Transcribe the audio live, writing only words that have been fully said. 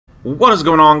What is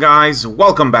going on, guys?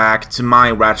 Welcome back to my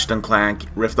Ratchet and Clank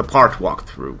Rift Apart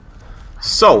walkthrough.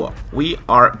 So, we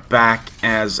are back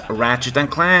as Ratchet and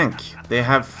Clank. They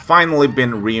have finally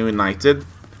been reunited.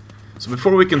 So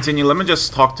before we continue, let me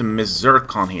just talk to Miss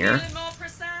Zircon here.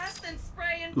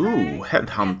 Ooh,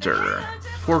 Headhunter.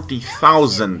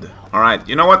 40,000. Alright,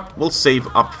 you know what? We'll save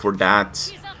up for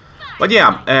that. But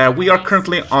yeah, we are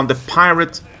currently on the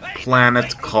pirate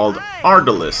planet called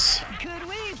Ardolis.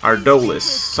 Ardolis,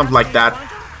 something like that.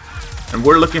 And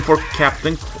we're looking for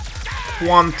Captain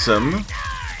Quantum.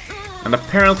 And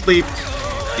apparently,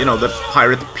 you know, the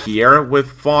pirate Pierre we've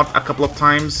fought a couple of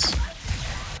times.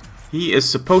 He is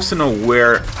supposed to know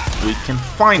where we can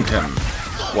find him.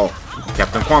 Well,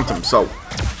 Captain Quantum. So,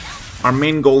 our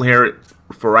main goal here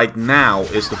for right now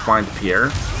is to find Pierre.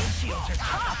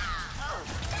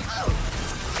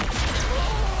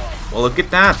 Well, look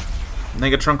at that.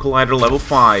 Negatron Collider level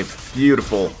 5.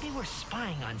 Beautiful. They were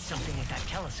spying on something at that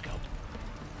telescope.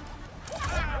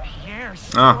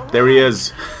 Ah, there he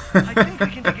is. I think we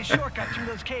can take a shortcut through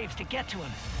those caves to get to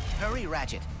him. Hurry,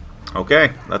 Ratchet.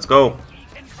 Okay, let's go.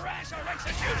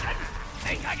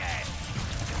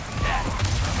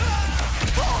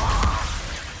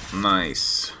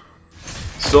 Nice.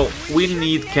 So, we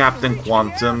need Captain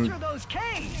Quantum.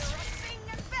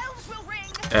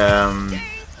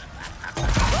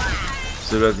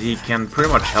 So that he can pretty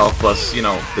much help us, you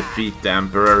know, defeat the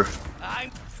Emperor.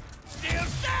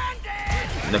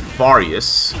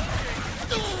 Nefarious.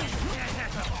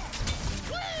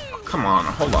 Oh, come on,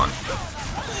 hold on.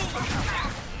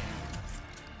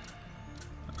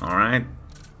 Alright.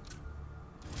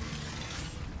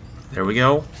 There we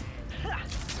go.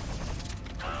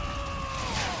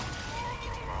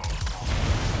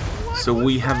 So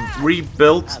we have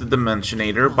rebuilt the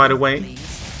Dimensionator, by the way.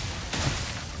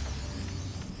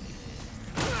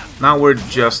 Now we're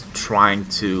just trying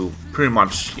to pretty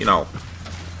much, you know,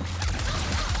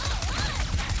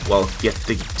 well, get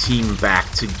the team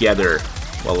back together.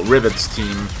 Well, Rivet's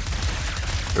team.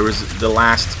 There was the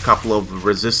last couple of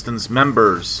Resistance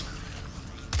members.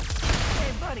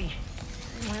 Hey, buddy.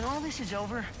 When all this is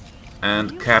over,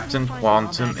 and Captain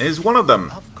Quantum is one of them.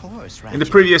 Of course, Ratchet. In the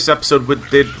previous episode, we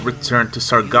did return to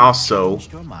Sargasso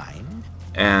Changed your mind?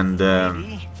 and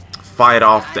fight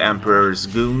off the Emperor's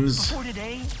goons. before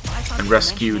today, I thought And the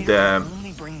rescue Dimensionator the- would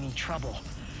only bring me trouble.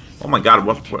 Oh my god,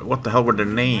 what the hell were their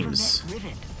names? Never met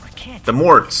Rivet or Kent. The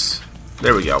Morts.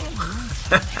 There we go.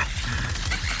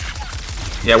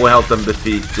 Yeah, we'll help them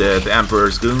defeat the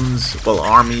Emperor's goons, well,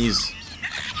 armies.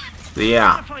 So,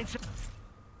 yeah. Gotta find some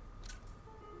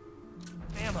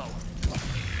ammo.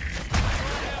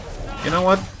 You know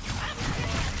what?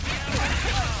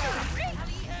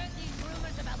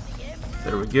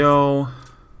 There we go.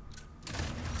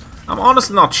 I'm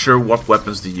honestly not sure what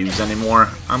weapons to use anymore.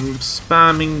 I'm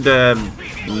spamming the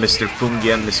Mr.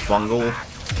 Fungi and Miss Fungal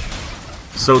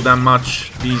so damn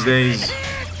much these days.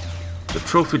 The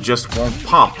trophy just won't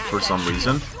pop for some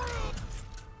reason.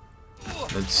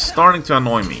 It's starting to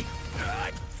annoy me.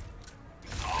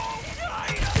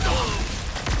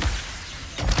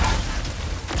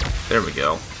 There we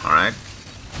go. Alright.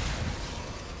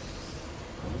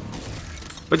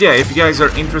 But yeah, if you guys are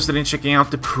interested in checking out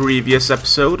the previous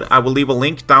episode, I will leave a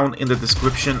link down in the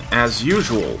description as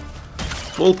usual.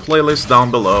 Full playlist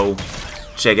down below.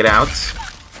 Check it out.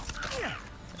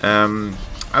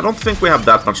 I don't think we have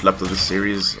that much left of the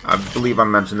series. I believe I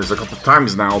mentioned this a couple of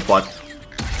times now, but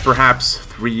perhaps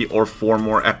 3 or 4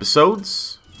 more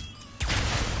episodes.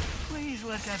 Please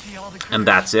let that be all the And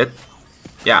that's it.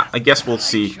 Yeah, I guess we'll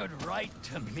see.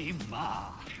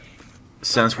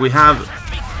 Since we have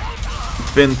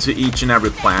been to each and every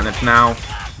planet now,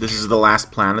 this is the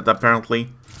last planet apparently,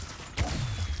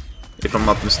 if I'm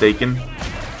not mistaken.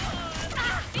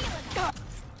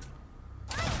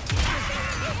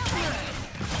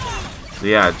 So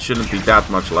yeah, it shouldn't be that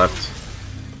much left.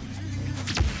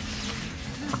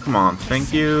 Oh, come on,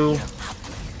 thank you.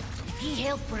 If ye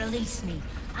help release me,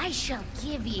 I shall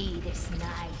give ye this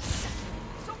nice.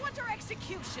 So what are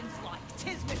executions like?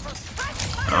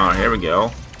 Oh, here we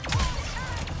go.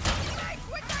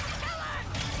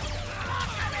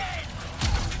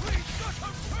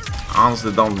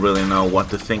 Honestly, don't really know what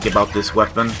to think about this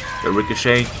weapon, the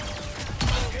Ricochet.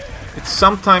 It's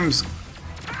sometimes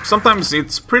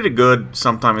it's pretty good,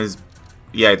 sometimes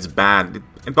yeah, it's bad.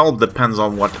 It all depends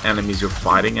on what enemies you're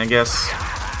fighting, I guess.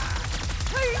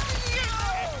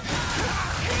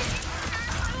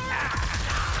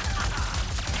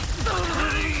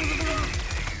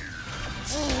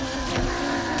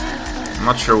 I'm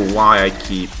not sure why I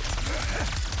keep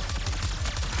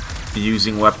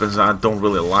using weapons I don't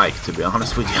really like, to be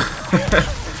honest with you.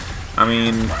 I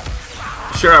mean,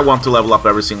 sure, I want to level up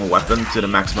every single weapon to the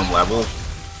maximum level.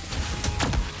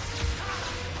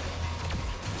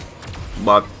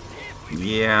 But,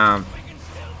 yeah,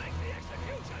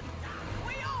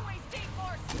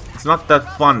 it's not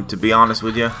that fun, to be honest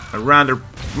with you. I'd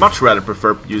much rather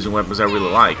prefer using weapons I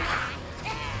really like.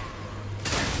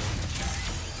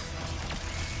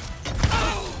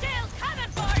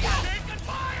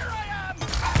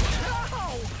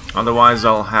 Otherwise,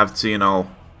 I'll have to, you know,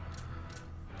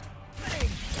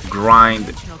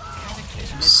 grind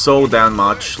so damn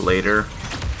much later.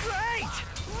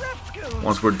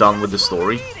 Once we're done with the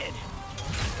story.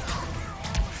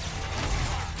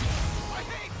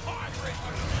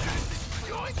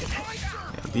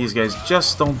 Yeah, these guys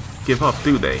just don't give up,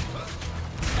 do they?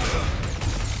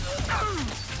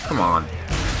 Come on.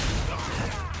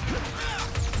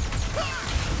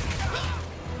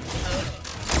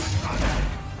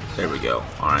 There we go.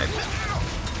 Alright.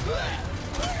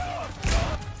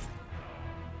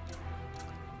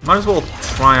 Might as well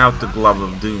try out the Glove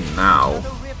of Doom now.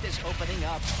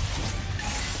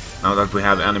 Now that we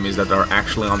have enemies that are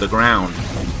actually on the ground.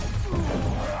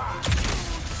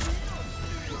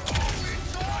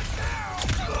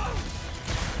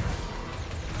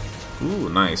 Ooh,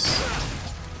 nice.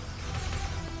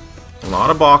 A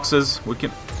lot of boxes. We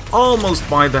can almost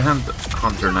buy the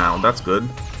Hunter now. That's good.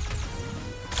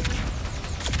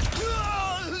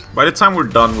 By the time we're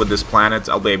done with this planet,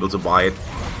 I'll be able to buy it.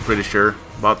 Pretty sure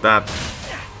about that.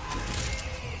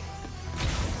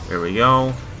 There we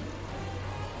go.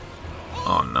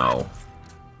 Oh no.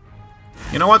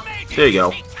 You know what? There you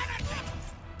go.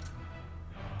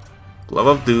 Glove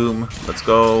of Doom. Let's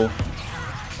go.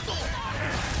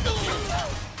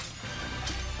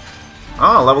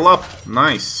 Oh, level up.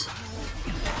 Nice.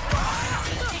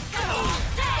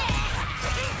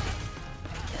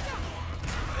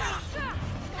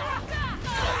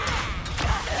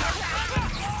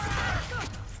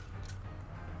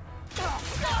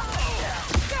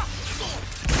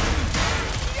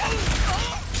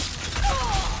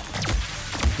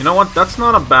 You know what? That's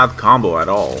not a bad combo at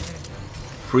all.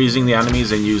 Freezing the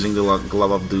enemies and using the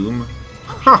Glove of Doom.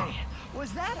 Huh.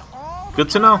 Was that all Good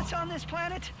to know. on this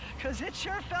planet? 'Cause it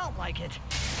sure felt like it.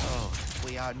 Oh,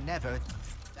 we are never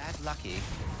that lucky.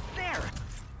 There.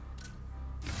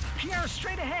 Here,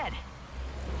 straight ahead.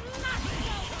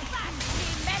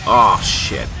 Oh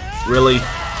shit. Really?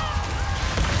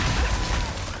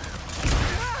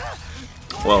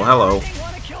 Well, hello. They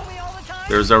wanna kill me all the time?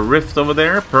 There's a rift over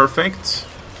there. Perfect.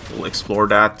 We'll explore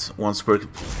that once we're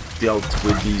dealt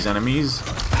with these enemies.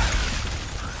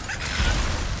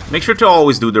 Make sure to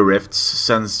always do the rifts,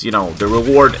 since, you know, the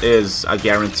reward is a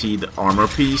guaranteed armor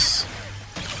piece.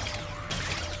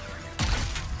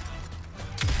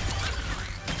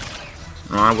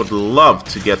 I would love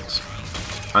to get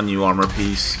a new armor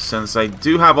piece, since I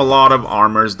do have a lot of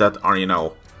armors that are, you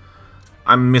know,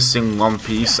 I'm missing one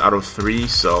piece out of 3,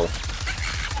 so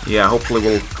yeah, hopefully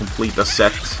we'll complete a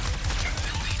set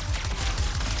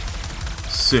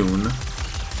soon.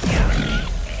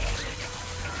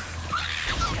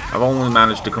 I've only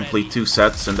managed to complete 2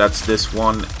 sets, and that's this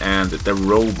one and the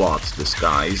robot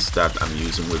disguise that I'm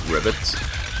using with Rivet.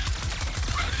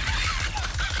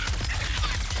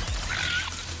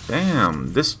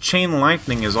 Damn, this chain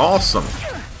lightning is awesome.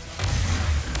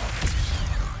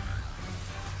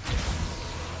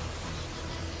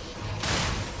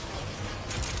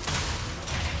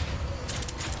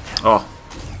 Oh,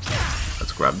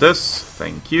 let's grab this.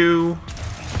 Thank you.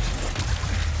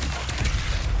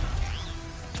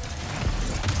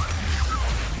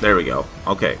 There we go.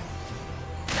 Okay.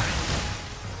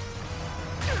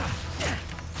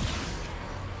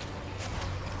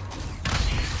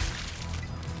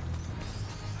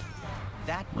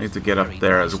 Need to get up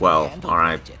there as well.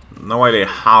 Alright. No idea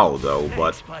how though,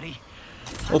 but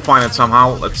we'll find it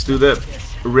somehow. Let's do the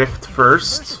rift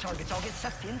first.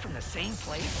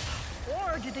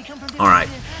 Alright.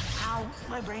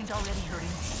 My brain's already hurting.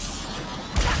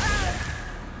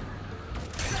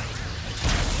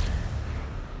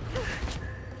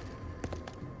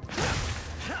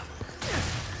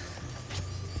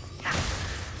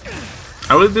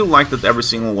 I really do like that every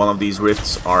single one of these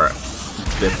rifts are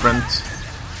different.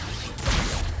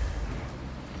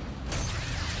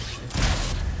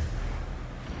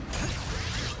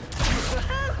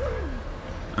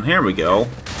 And here we go.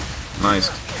 Nice.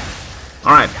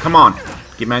 Alright, come on.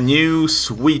 Give me a new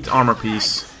sweet armor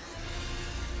piece.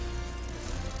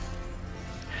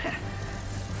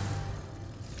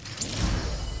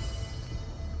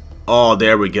 Oh,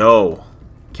 there we go.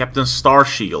 Captain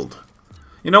Starshield.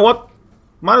 You know what?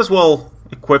 Might as well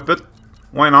equip it.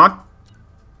 Why not?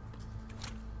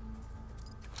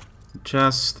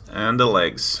 Chest and the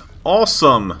legs.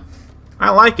 Awesome! I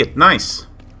like it, nice.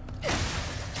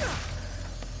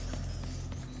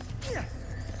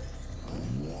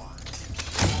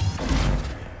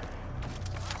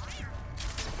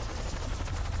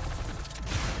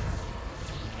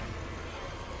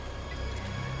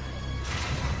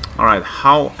 Alright,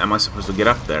 how am I supposed to get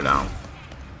up there now?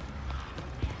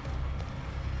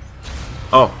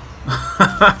 Oh.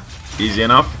 Easy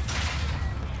enough.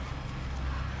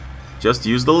 Just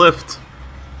use the lift.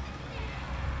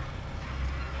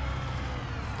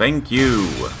 Thank you.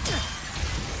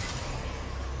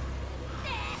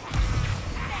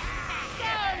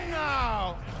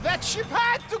 Now, that ship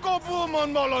had to go boom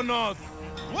on Molonov.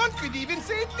 One could even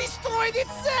say it destroyed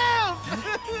itself.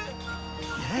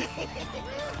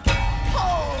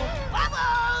 Oh,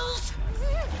 bubbles!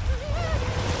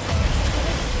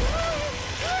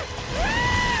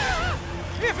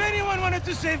 If anyone wanted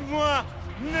to save moi,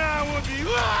 now would be.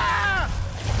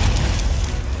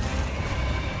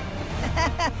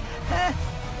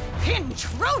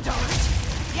 Intruders!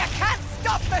 You can't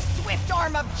stop the swift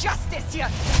arm of justice, you...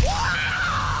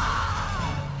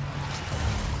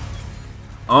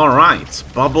 Alright,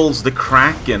 Bubbles the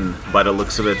Kraken, by the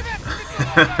looks of it.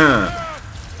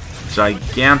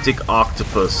 Gigantic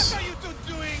octopus.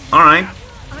 Alright.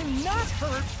 I'm not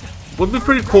hurt. Would be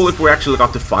pretty cool if we actually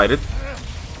got to fight it.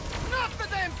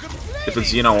 If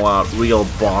it's, you know, a real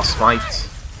boss fight.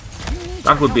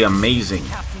 That would be amazing.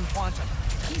 Captain Quantum.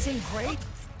 He's in great...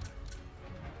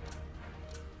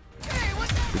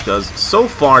 Because so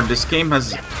far this game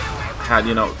has had,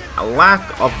 you know, a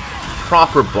lack of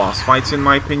proper boss fights in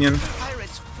my opinion.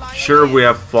 Sure, we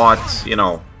have fought, you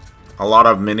know, a lot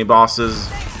of mini-bosses.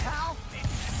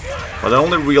 But the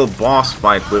only real boss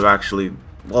fight we've actually...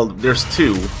 Well, there's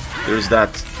two. There's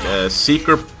that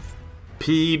Seeker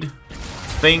Pede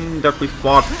thing that we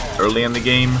fought early in the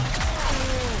game.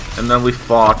 And then we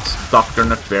fought Dr.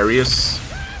 Nefarious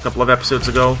a couple of episodes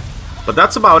ago. But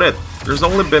that's about it. There's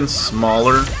only been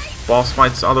smaller boss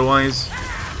fights otherwise.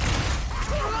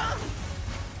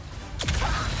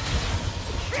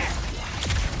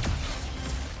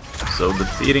 So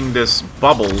defeating this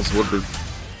Bubbles would be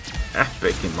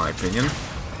epic in my opinion.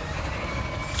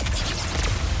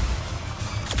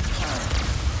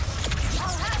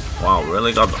 Wow,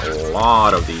 really got a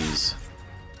lot of these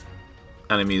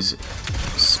enemies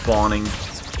spawning.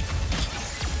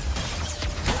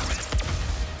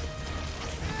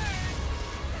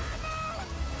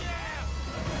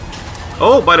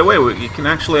 Oh, by the way, you can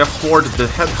actually afford the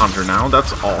Headhunter now.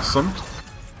 That's awesome.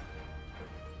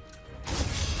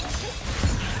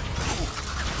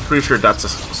 Pretty sure that's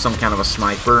some kind of a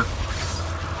sniper.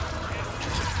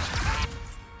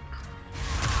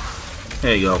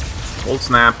 There you go. Hold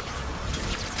snap.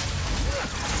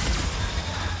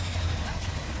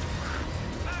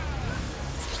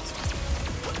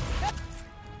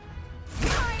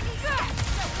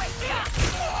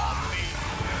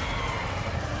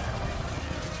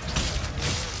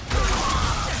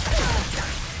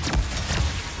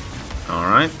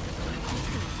 Alright.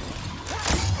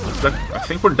 I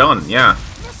think we're done, yeah.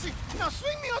 Now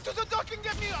swing me onto the dock and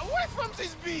get me away from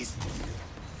this beast!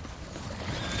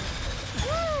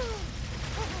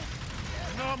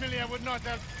 Normally I would not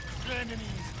have enemies,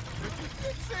 but you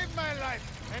did save my life,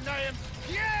 and I am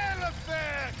Pierre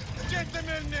Lefebvre,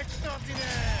 gentleman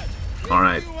extraordinaire!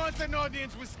 Alright. If you want an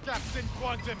audience with Captain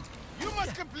Quantum, you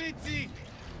must complete the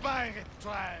pirate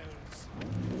trials.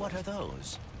 What are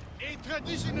those? A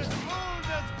tradition as old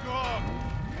as Grog,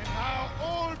 and how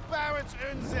old pirates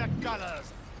earn their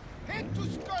colors. Head to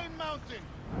Skull Mountain.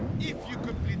 If you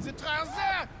complete the trials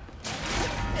there,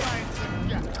 find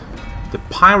the captain. The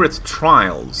pirate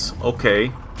trials.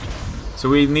 Okay. So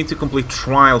we need to complete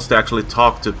trials to actually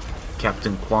talk to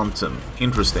Captain Quantum.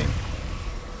 Interesting.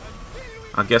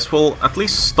 I guess we'll at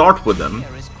least start with them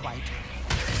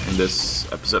in this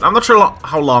episode. I'm not sure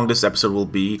how long this episode will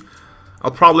be. I'll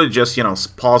probably just, you know,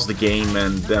 pause the game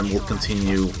and then we'll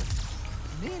continue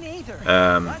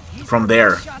from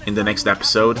there in the next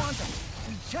episode.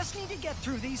 We just need to get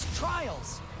through these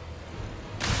trials.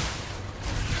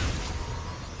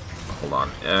 Hold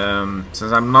on.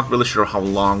 Since I'm not really sure how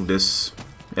long this,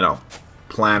 you know,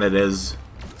 planet is.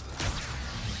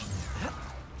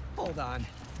 Hold on.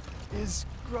 Is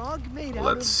Grog made out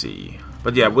Let's of... see.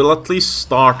 But yeah, we'll at least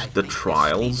start the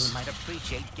trials. People might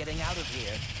appreciate getting out of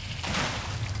here.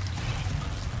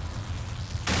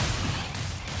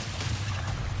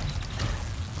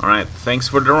 Alright, thanks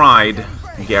for the ride,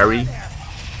 Gary.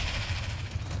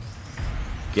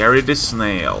 Gary the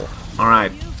Snail.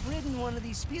 Alright, You've ridden one of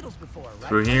these Speedles before,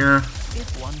 right? through here.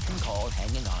 If one can call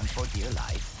hanging on for dear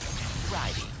life.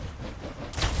 riding.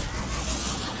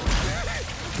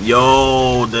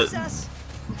 Yo, the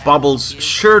Bubbles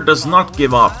sure does not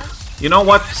give up. You know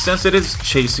what? Since it is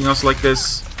chasing us like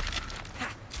this,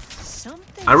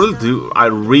 I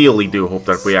really do hope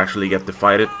that we actually get to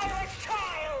fight it.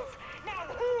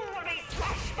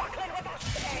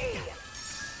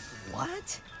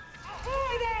 What?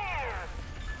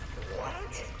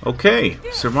 Okay,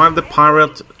 survive the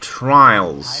pirate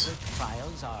trials.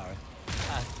 Trials are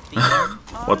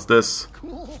What's this?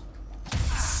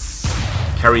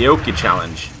 Karaoke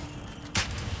challenge.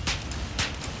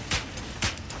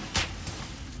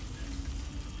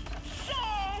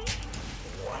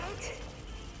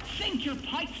 Think your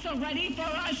pipes are ready for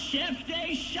a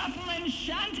shift-day shuffling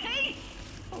shanty?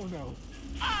 Oh no.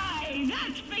 Aye,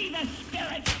 that be the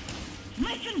spirit.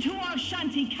 Listen to our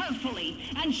shanty carefully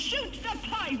and shoot the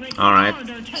pirate. Alright,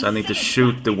 so I need to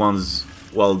shoot the ones,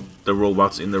 well, the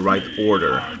robots in the right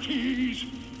order. Parties,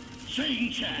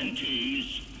 sing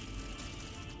shanties.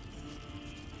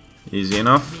 Easy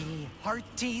enough. Me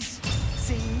hearties,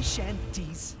 sing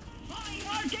shanties. Fine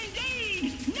work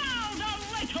indeed. Now the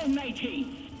little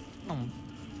matey.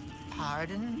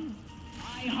 Pardon?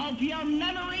 I hope your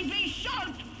memory be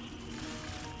sharp.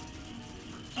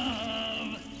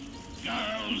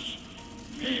 Girls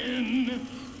in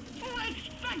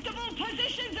respectable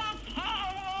positions of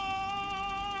power.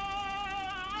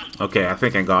 Okay, I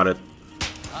think I got it.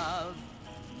 Of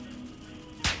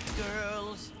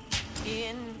girls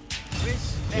in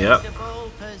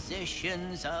respectable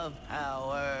positions of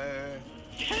power.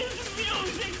 Tis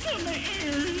music to the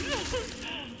ears.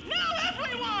 Now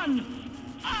everyone!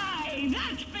 Aye,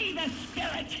 that be the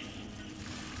spirit.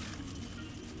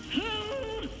 Who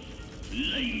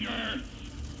linger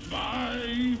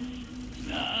by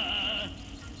the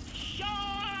shore?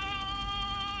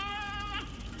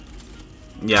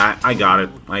 Yeah, I got it.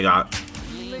 I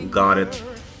got it.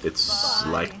 It's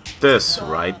like this,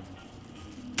 right?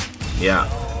 Yeah.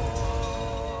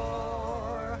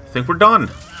 I think we're done.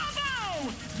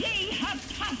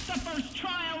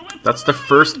 That's the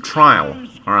first trial.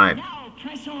 Alright. Now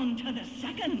press on to the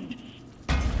second.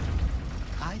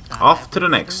 Off to the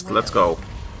next. Let's go.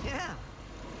 Yeah.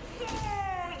 So,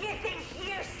 you think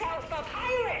yourself a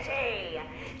pirate, eh?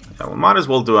 Yeah, we might as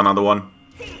well do another one.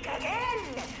 Think again.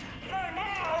 For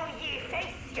now, ye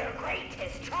face your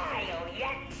greatest trial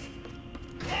yet.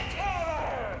 The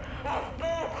terror of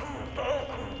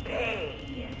Boku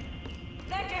Bay.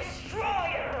 The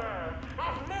destroyer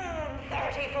of Moon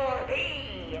 34B.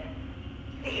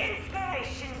 The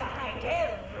inspiration behind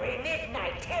every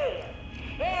midnight tale,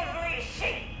 every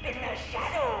shape in the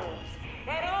shadows,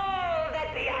 and all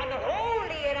that be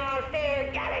unholy in our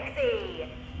fair galaxy.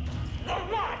 The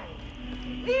one,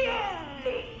 the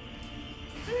only,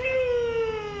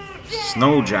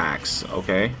 Snowjacks,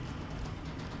 okay.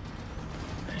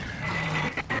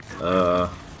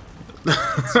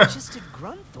 It's just a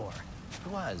Grunthor.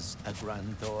 Was a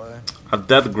Grunthor. A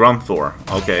dead Grunthor,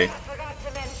 okay. I forgot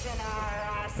to mention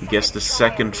our, I guess the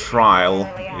second trial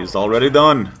is already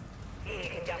done. You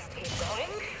can just keep going.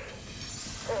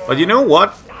 But you know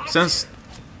what? Since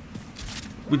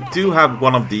we do have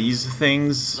one of these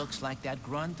things, Looks like that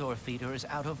Grunthor feeder is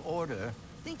out of order.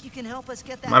 Think you can help us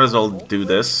get that? might as well bolt do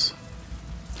loose? this.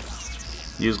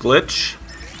 Use glitch.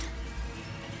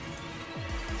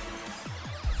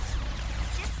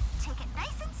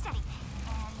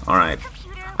 Alright.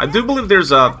 I do believe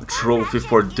there's a trophy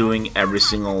for doing every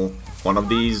single one of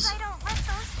these.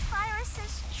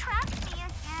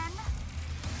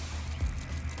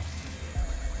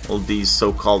 All these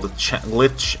so-called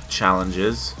glitch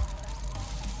challenges.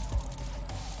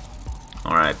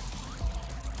 Alright.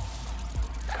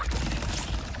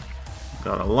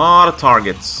 Got a lot of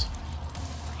targets.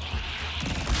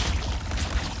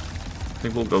 I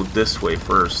think we'll go this way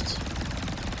first.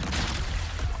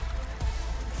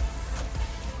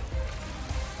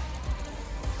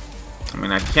 I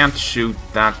mean, I can't shoot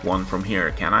that one from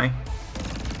here, can I?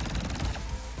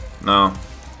 No.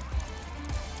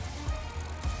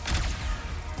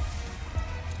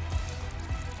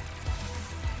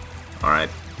 Alright.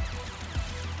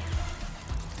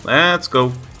 Let's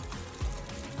go.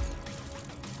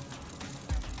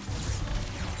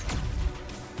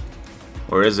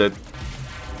 Where is it?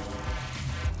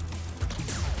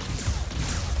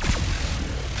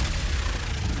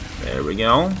 There we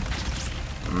go.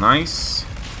 Nice.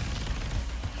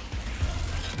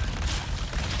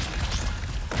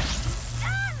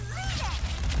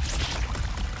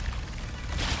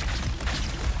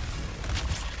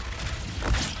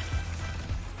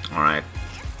 Alright.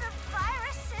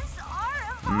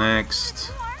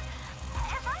 Next. Am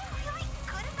I really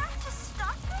good enough to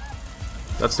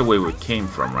That's the way we came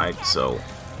from, right? So,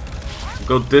 we'll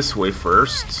go this way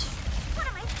first. What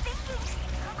am I thinking?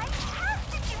 I have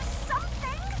to do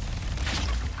something.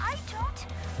 I don't.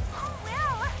 Who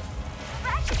will?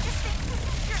 Ratchet just thinks this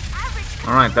is your average.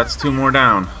 Alright, that's 2 more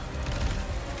down.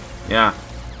 Yeah.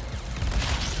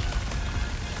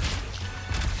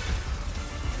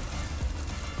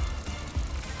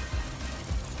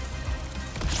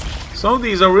 So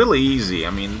these are really easy. I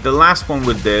mean, the last one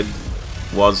we did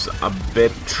was a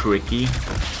bit tricky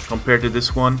compared to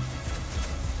this one.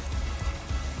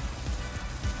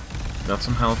 Got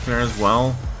some health here as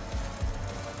well.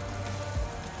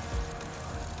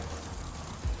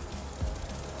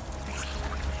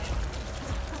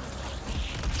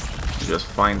 Just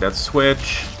find that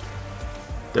switch.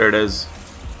 There it is.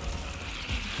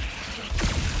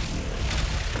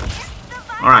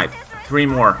 Alright, 3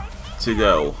 more to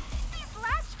go.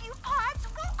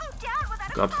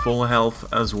 Got full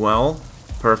health as well.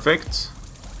 Perfect.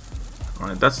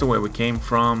 Alright, that's the way we came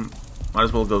from. Might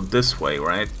as well go this way,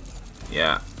 right?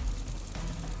 Yeah.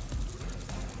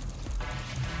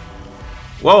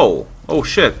 Whoa! Oh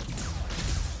shit!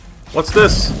 What's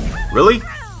this? Really?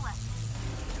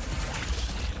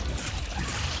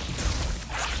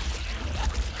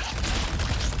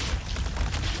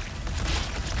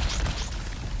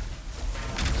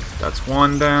 That's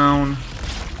 1 down.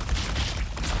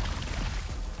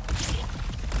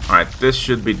 Alright, this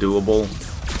should be doable.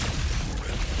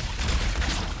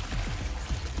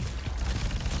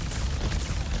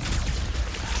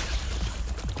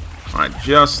 Alright,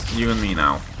 just you and me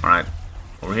now. Alright,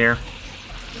 over here.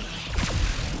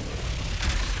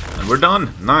 And we're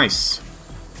done. Nice.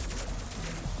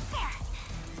 There.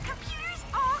 Computer's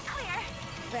all clear.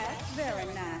 That's very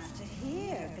nice to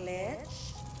hear,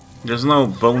 Glitch. There's no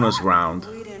bonus round,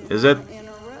 is it? In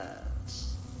a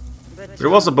rush. But There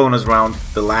was a bonus round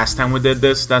the last time we did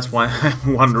this, that's why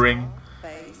I'm wondering.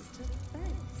 face to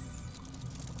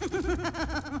face.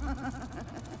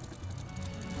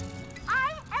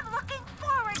 I am looking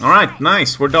forward to Alright, it.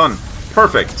 nice, we're done.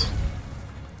 Perfect.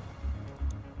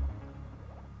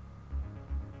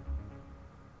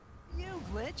 You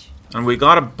glitch. And we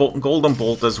got a golden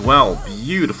bolt as well.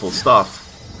 Beautiful stuff.